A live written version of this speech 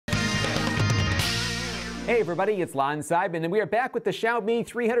Hey everybody, it's Lon.TV, and we are back with the Xiaomi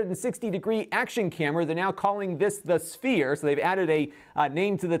 360-degree action camera. They're now calling this the Sphere, so they've added a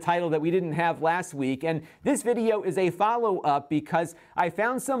name to the title that we didn't have last week. And this video is a follow-up because I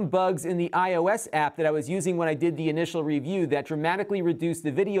found some bugs in the iOS app that I was using when I did the initial review that dramatically reduced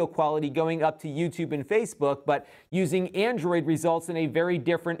the video quality going up to YouTube and Facebook, but using Android results in a very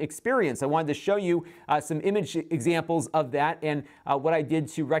different experience. I wanted to show you some image examples of that and what I did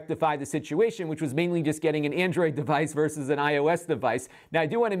to rectify the situation, which was mainly just getting an Android device versus an iOS device. Now, I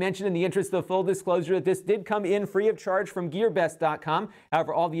do want to mention, in the interest of full disclosure, that this did come in free of charge from GearBest.com.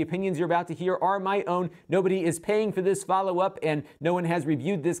 However, all the opinions you're about to hear are my own. Nobody is paying for this follow-up, and no one has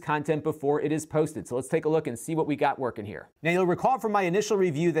reviewed this content before it is posted. So let's take a look and see what we got working here. Now, you'll recall from my initial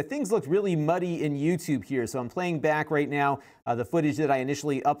review that things looked really muddy in YouTube here. So I'm playing back right now the footage that I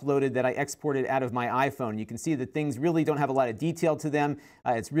initially uploaded that I exported out of my iPhone. You can see that things really don't have a lot of detail to them.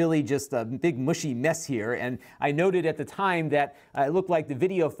 It's really just a big mushy mess here. And I noted at the time that it looked like the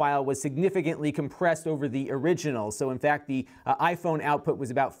video file was significantly compressed over the original. So in fact, the iPhone output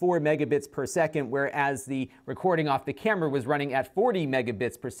was about 4 megabits per second, whereas the recording off the camera was running at 40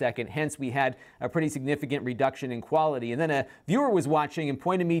 megabits per second. Hence, we had a pretty significant reduction in quality. And then a viewer was watching and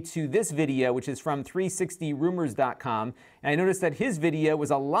pointed me to this video, which is from 360rumors.com. And I noticed that his video was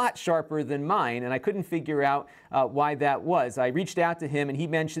a lot sharper than mine, and I couldn't figure out why that was. I reached out to him, and he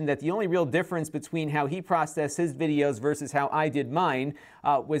mentioned that the only real difference between how he processed his videos versus how I did mine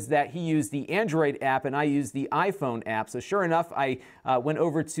was that he used the Android app and I used the iPhone app. So sure enough, I went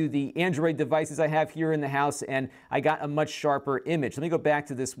over to the Android devices I have here in the house, and I got a much sharper image. Let me go back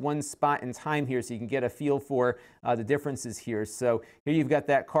to this one spot in time here so you can get a feel for the differences here. So here you've got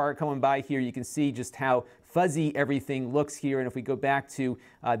that car coming by here. You can see just how fuzzy everything looks here. And if we go back to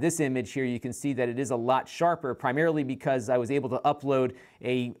this image here, you can see that it is a lot sharper, primarily because I was able to upload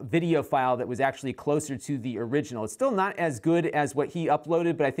a video file that was actually closer to the original. It's still not as good as what he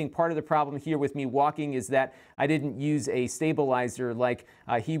uploaded, but I think part of the problem here with me walking is that I didn't use a stabilizer like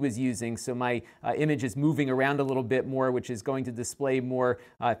he was using. So my image is moving around a little bit more, which is going to display more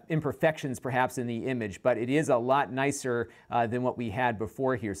imperfections perhaps in the image. But it is a lot nicer than what we had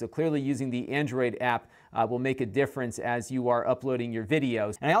before here. So clearly using the Android app will make a difference as you are uploading your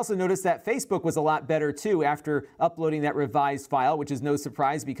videos. And I also noticed that Facebook was a lot better too after uploading that revised file, which is no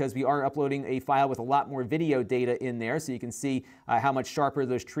surprise because we are uploading a file with a lot more video data in there. So you can see how much sharper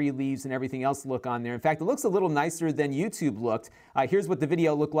those tree leaves and everything else look on there. In fact, it looks a little nicer than YouTube looked. Here's what the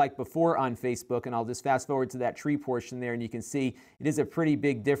video looked like before on Facebook, and I'll just fast forward to that tree portion there, and you can see it is a pretty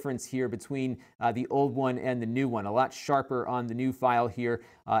big difference here between the old one and the new one. A lot sharper on the new file here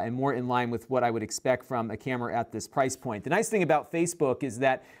and more in line with what I would expect from a camera at this price point. The nice thing about Facebook is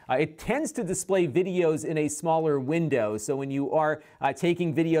that it tends to display videos in a smaller window. So when you are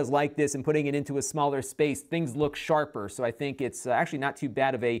taking videos like this and putting it into a smaller space, things look sharper. So I think it's actually not too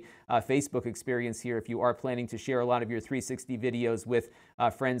bad of a Facebook experience here if you are planning to share a lot of your 360 videos with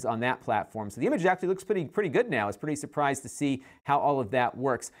friends on that platform. So the image actually looks pretty good now. I was pretty surprised to see how all of that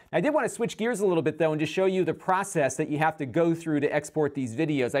works. I did want to switch gears a little bit though and just show you the process that you have to go through to export these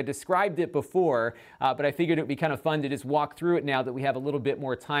videos. I described it before, but I figured it would be kind of fun to just walk through it now that we have a little bit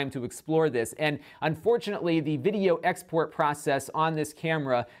more time to explore this. And unfortunately, the video export process on this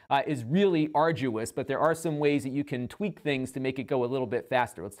camera is really arduous, but there are some ways that you can tweak things to make it go a little bit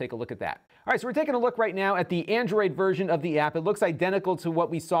faster. Let's take a look at that. All right, so we're taking a look right now at the Android version of the app. It looks identical to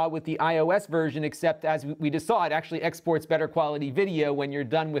what we saw with the iOS version, except as we just saw, it actually exports better quality video when you're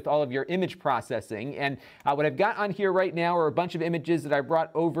done with all of your image processing. And what I've got on here right now are a bunch of images that I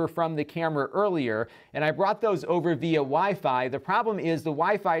brought over from the camera earlier, and I brought those over via Wi-Fi. The problem is the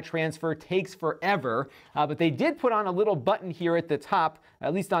Wi-Fi transfer takes forever, but they did put on a little button here at the top,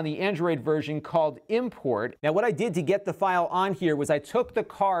 at least on the Android version, called import. Now what I did to get the file on here was I took the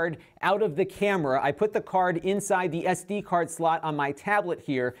card out of the camera, I put the card inside the SD card slot on my tablet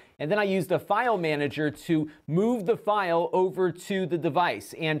here, and then I used a file manager to move the file over to the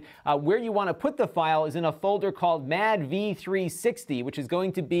device. And where you want to put the file is in a folder called MadV360, which is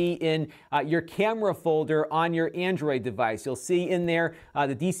going to be in your camera folder on your Android device. You'll see in there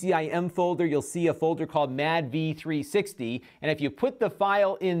the DCIM folder, you'll see a folder called MadV360, and if you put the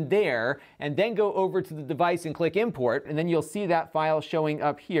file in there and then go over to the device and click import, and then you'll see that file showing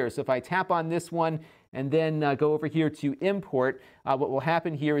up here. So if I tap on this one and then go over here to import, what will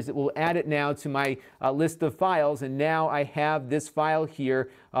happen here is it will add it now to my list of files, and now I have this file here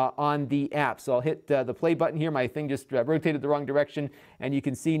on the app. So I'll hit the play button here. My thing just rotated the wrong direction, and you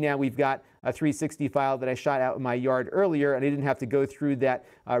can see now we've got a 360 file that I shot out in my yard earlier, and I didn't have to go through that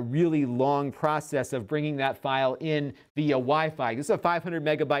really long process of bringing that file in via Wi-Fi. This is a 500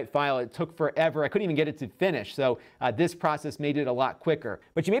 megabyte file. It took forever. I couldn't even get it to finish, so this process made it a lot quicker.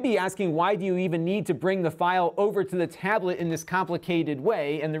 But you may be asking, why do you even need to bring the file over to the tablet in this complicated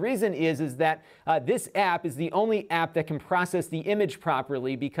way? And the reason is that this app is the only app that can process the image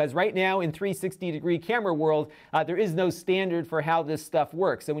properly, because right now in 360-degree camera world, there is no standard for how this stuff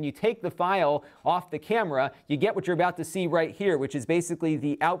works. So when you take the file off the camera, you get what you're about to see right here, which is basically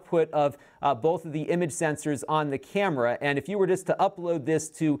the output of both of the image sensors on the camera. And if you were just to upload this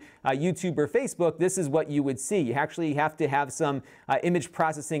to YouTube or Facebook, this is what you would see. You actually have to have some image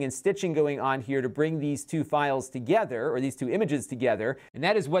processing and stitching going on here to bring these two files together, or these two images together. And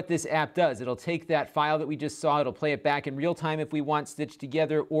that is what this app does. It'll take that file that we just saw, it'll play it back in real time if we want stitched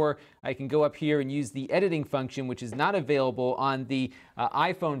together, or I can go up here and use the editing function, which is not available on the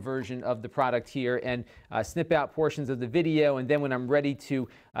iPhone version of the product here, and snip out portions of the video. And then when I'm ready to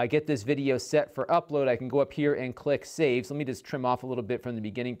get this video set for upload, I can go up here and click save. So let me just trim off a little bit from the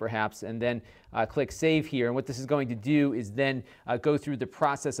beginning perhaps, and then click save here. And what this is going to do is then go through the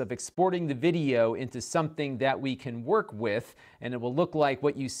process of exporting the video into something that we can work with, and it will look like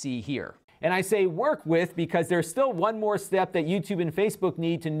what you see here. And I say work with because there's still one more step that YouTube and Facebook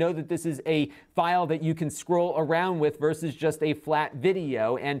need to know that this is a file that you can scroll around with versus just a flat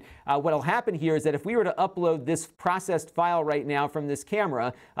video. And what will happen here is that if we were to upload this processed file right now from this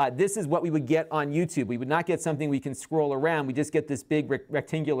camera, this is what we would get on YouTube. We would not get something we can scroll around. We just get this big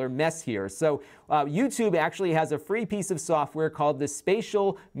rectangular mess here. So YouTube actually has a free piece of software called the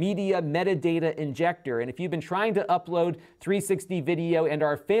Spatial Media Metadata Injector. And if you've been trying to upload 360 video and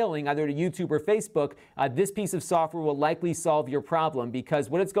are failing either to YouTube or Facebook, this piece of software will likely solve your problem, because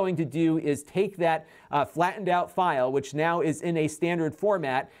what it's going to do is take that flattened out file, which now is in a standard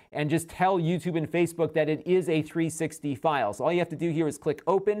format, and just tell YouTube and Facebook that it is a 360 file. So all you have to do here is click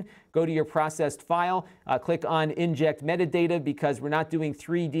open, go to your processed file, click on inject metadata, because we're not doing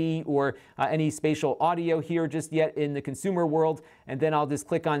 3D or any spatial audio here just yet in the consumer world. And then I'll just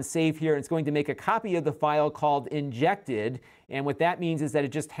click on save here, and it's going to make a copy of the file called injected. And what that means is that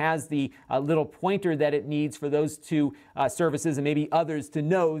it just has the little pointer that it needs for those two services and maybe others to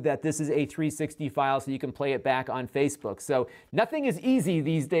know that this is a 360 file, so you can play it back on Facebook. So nothing is easy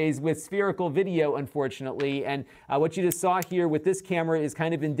these days with spherical video, unfortunately. And what you just saw here with this camera is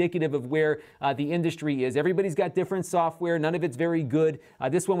kind of indicative of where the industry is. Everybody's got different software. None of it's very good.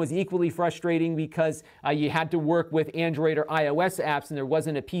 This one was equally frustrating because you had to work with Android or iOS apps, and there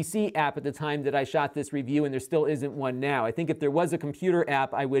wasn't a PC app at the time that I shot this review, and there still isn't one now. I think if there was a computer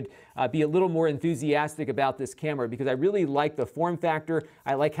app, I would be a little more enthusiastic about this camera, because I really like the form factor.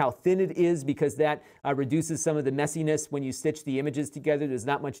 I like how thin it is, because that reduces some of the messiness when you stitch the images together. There's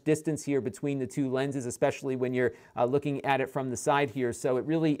not much distance here between the two lenses, especially when you're looking at it from the side here. So it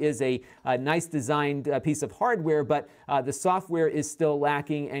really is a nice designed piece of hardware, but the software is still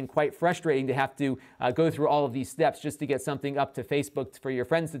lacking, and quite frustrating to have to go through all of these steps just to get something up to Facebook for your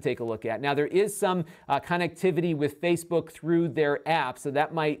friends to take a look at. Now, there is some connectivity with Facebook through their app, so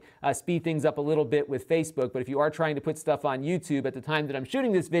that might speed things up a little bit with Facebook. But if you are trying to put stuff on YouTube, at the time that I'm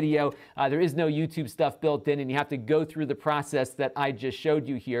shooting this video, there is no YouTube stuff built in, and you have to go through the process that I just showed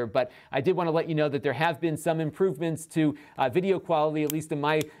you here. But I did want to let you know that there have been some improvements to video quality, at least in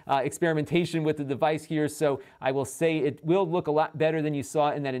my experimentation with the device here. So I will say it will look a lot better than you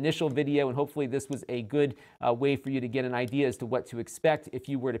saw in that initial video, and hopefully this was a good way for you to get an idea as to what to expect if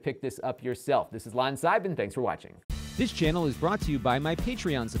you were to pick this up yourself. This is Lon.TV. Thanks for watching. This channel is brought to you by my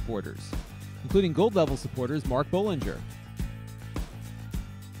Patreon supporters, including gold level supporters Mark Bollinger,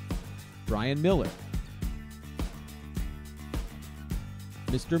 Brian Miller,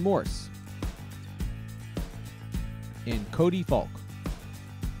 Mr. Morse, and Cody Falk.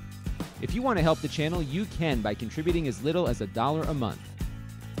 If you want to help the channel, you can by contributing as little as $1 a month.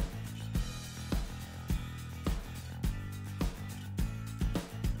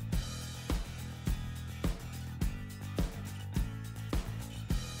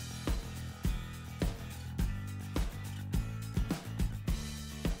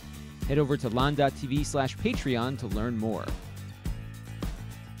 Head over to Lon.TV/Patreon to learn more.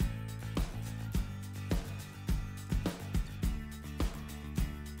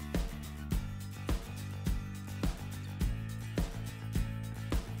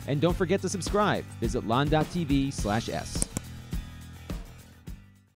 And don't forget to subscribe. Visit Lon.TV/S.